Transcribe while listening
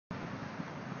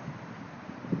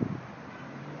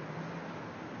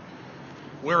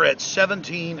We're at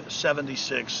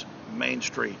 1776 Main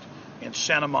Street in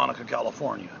Santa Monica,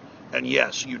 California. And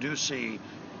yes, you do see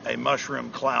a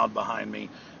mushroom cloud behind me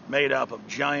made up of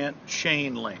giant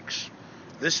chain links.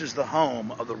 This is the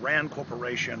home of the Rand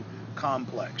Corporation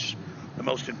complex, the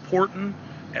most important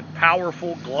and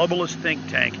powerful globalist think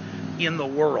tank in the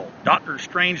world. Dr.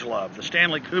 Strangelove, the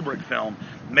Stanley Kubrick film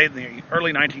made in the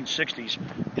early 1960s,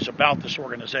 is about this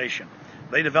organization.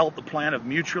 They developed the plan of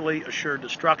mutually assured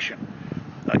destruction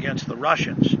against the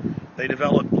Russians. They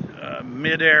developed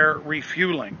mid-air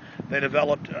refueling. They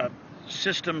developed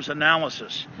systems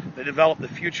analysis. They developed the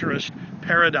futurist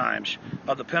paradigms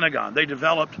of the Pentagon. They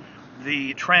developed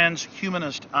the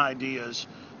transhumanist ideas,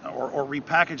 or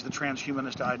repackaged the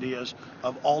transhumanist ideas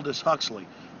of Aldous Huxley.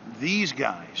 These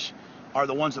guys are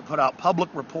the ones that put out public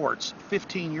reports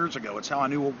 15 years ago. It's how I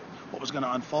knew what was going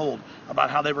to unfold, about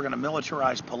how they were going to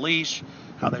militarize police,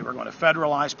 how they were going to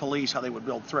federalize police, how they would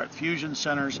build threat fusion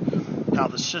centers, how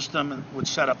the system would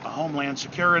set up a homeland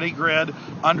security grid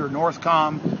under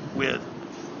Northcom with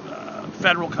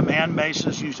federal command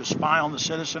bases used to spy on the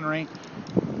citizenry.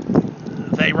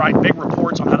 They write big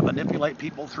reports on how to manipulate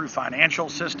people through financial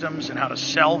systems and how to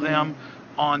sell them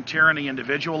on tyranny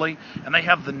individually. And they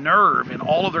have the nerve in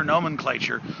all of their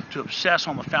nomenclature to obsess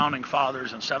on the founding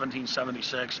fathers in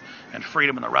 1776 and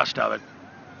freedom and the rest of it,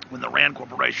 when the Rand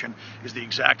Corporation is the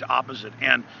exact opposite.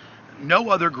 And no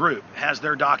other group has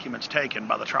their documents taken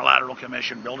by the Trilateral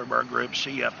Commission, Bilderberg Group,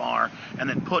 CFR, and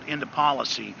then put into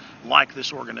policy like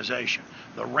this organization.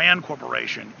 The Rand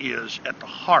Corporation is at the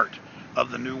heart of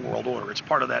the New World Order. It's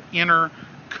part of that inner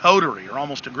coterie, or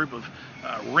almost a group of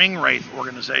ring wraith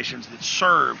organizations that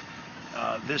serve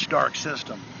this dark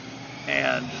system.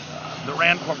 And the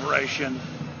Rand Corporation,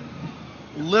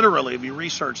 literally, if you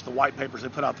research the white papers they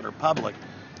put out that are public,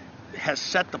 has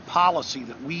set the policy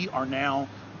that we are now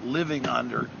living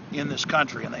under in this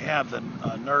country. And they have the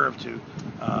nerve to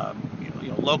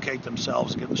locate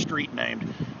themselves, give the street named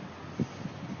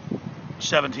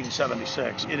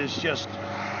 1776. It is just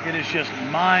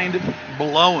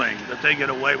mind-blowing that they get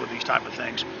away with these type of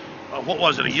things. What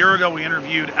was it, a year ago we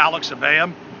interviewed Alex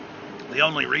Abaya, the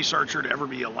only researcher to ever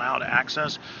be allowed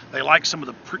access. They liked some of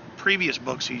the previous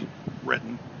books he'd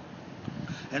written,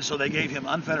 and so they gave him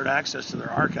unfettered access to their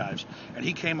archives, and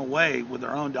he came away with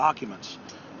their own documents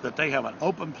that they have an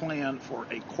open plan for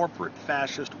a corporate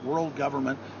fascist world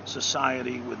government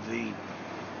society with the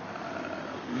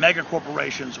mega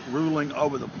corporations ruling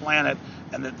over the planet,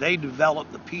 and that they develop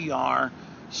the PR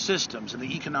systems and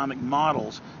the economic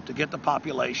models to get the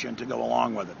population to go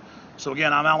along with it. So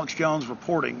again, I'm Alex Jones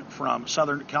reporting from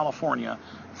Southern California,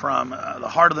 from the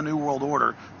heart of the New World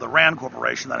Order, the Rand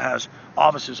Corporation, that has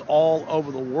offices all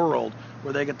over the world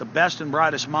where they get the best and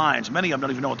brightest minds. Many of them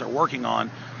don't even know what they're working on,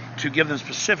 to give them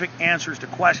specific answers to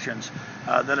questions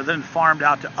that are then farmed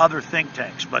out to other think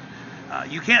tanks. But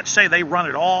you can't say they run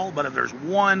it all, but if there's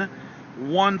one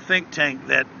think tank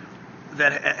that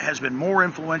has been more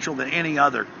influential than any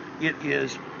other, it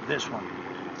is this one,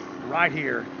 right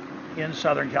here in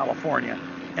Southern California.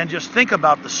 And just think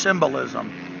about the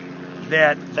symbolism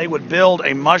that they would build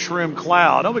a mushroom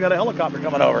cloud. Oh, we got a helicopter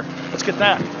coming over. Let's get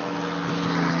that.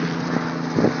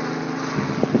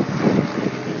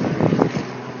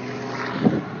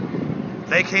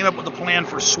 They came up with a plan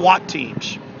for SWAT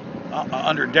teams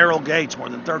under Daryl Gates more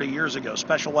than 30 years ago,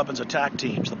 Special Weapons Attack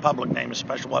Teams. The public name is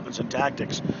Special Weapons and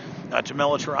Tactics, to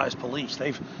militarize police.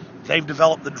 They've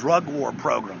developed the drug war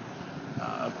program,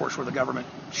 of course, where the government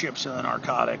ships in the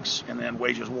narcotics and then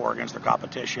wages war against their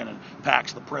competition and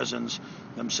packs the prisons,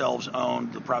 themselves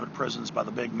owned, the private prisons, by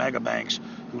the big mega banks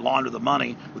who launder the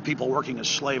money, with people working as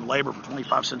slave labor for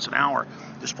 25 cents an hour,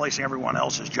 displacing everyone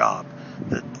else's job.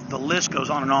 The list goes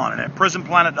on. And at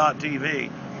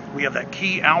prisonplanet.tv, we have that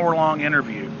key hour-long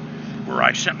interview where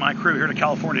I sent my crew here to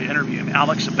California to interview him,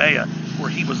 Alex Abaya, where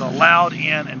he was allowed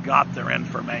in and got their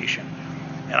information.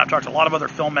 And I've talked to a lot of other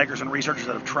filmmakers and researchers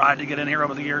that have tried to get in here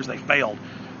over the years. They failed.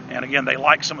 And again, they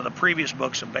like some of the previous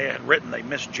books Abaya had written. They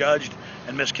misjudged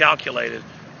and miscalculated.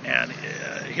 And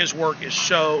his work is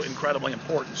so incredibly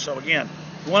important. So again,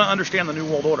 if you want to understand the New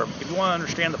World Order, if you want to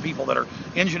understand the people that are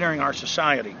engineering our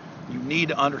society, you need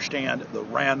to understand the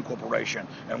Rand Corporation.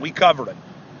 And we covered it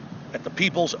at the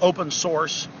People's Open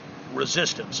Source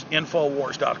Resistance,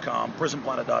 Infowars.com,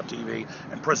 prisonplanet.tv,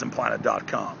 and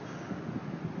prisonplanet.com.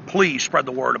 Please spread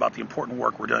the word about the important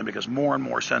work we're doing, because more and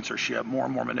more censorship, more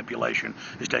and more manipulation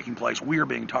is taking place. We are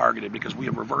being targeted because we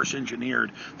have reverse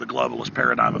engineered the globalist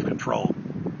paradigm of control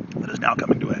that is now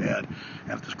coming to a head.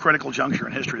 And at this critical juncture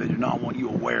in history, they do not want you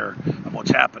aware of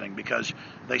what's happening, because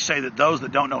they say that those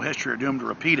that don't know history are doomed to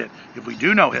repeat it. If we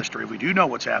do know history, if we do know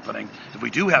what's happening, if we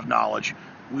do have knowledge,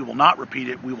 we will not repeat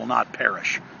it, we will not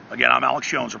perish. Again, I'm Alex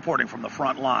Jones reporting from the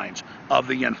front lines of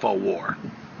the info war.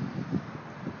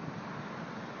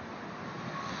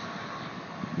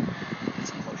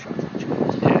 Some close shots of the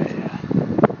chains. Yeah.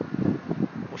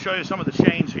 We'll show you some of the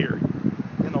chains here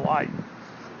in the light.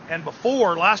 And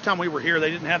before, last time we were here,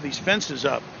 they didn't have these fences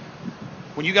up.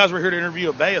 When you guys were here to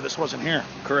interview Abaya, this wasn't here.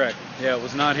 Correct. Yeah, it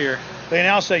was not here. They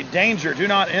now say, danger, do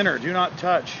not enter, do not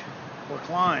touch, or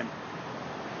climb.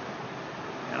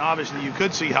 And obviously you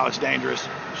could see how it's dangerous.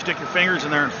 Stick your fingers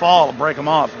in there and fall and break them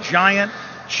off. Giant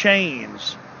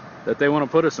chains. That they want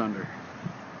to put us under.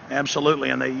 Absolutely,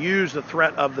 and they use the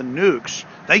threat of the nukes.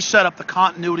 They set up the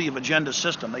continuity of agenda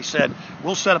system. They said,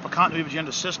 we'll set up a continuity of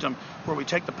agenda system where we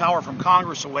take the power from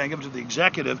Congress away and give it to the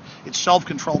executive. It's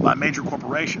self-controlled by major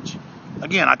corporations.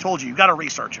 Again, I told you, you've got to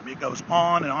research them. It goes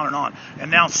on and on and on.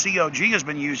 And now COG has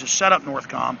been used to set up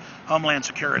Northcom, Homeland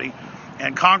Security,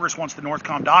 and Congress wants the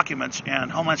Northcom documents,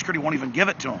 and Homeland Security won't even give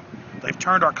it to them. They've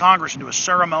turned our Congress into a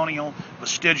ceremonial,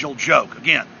 vestigial joke.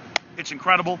 Again, it's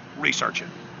incredible. Research it.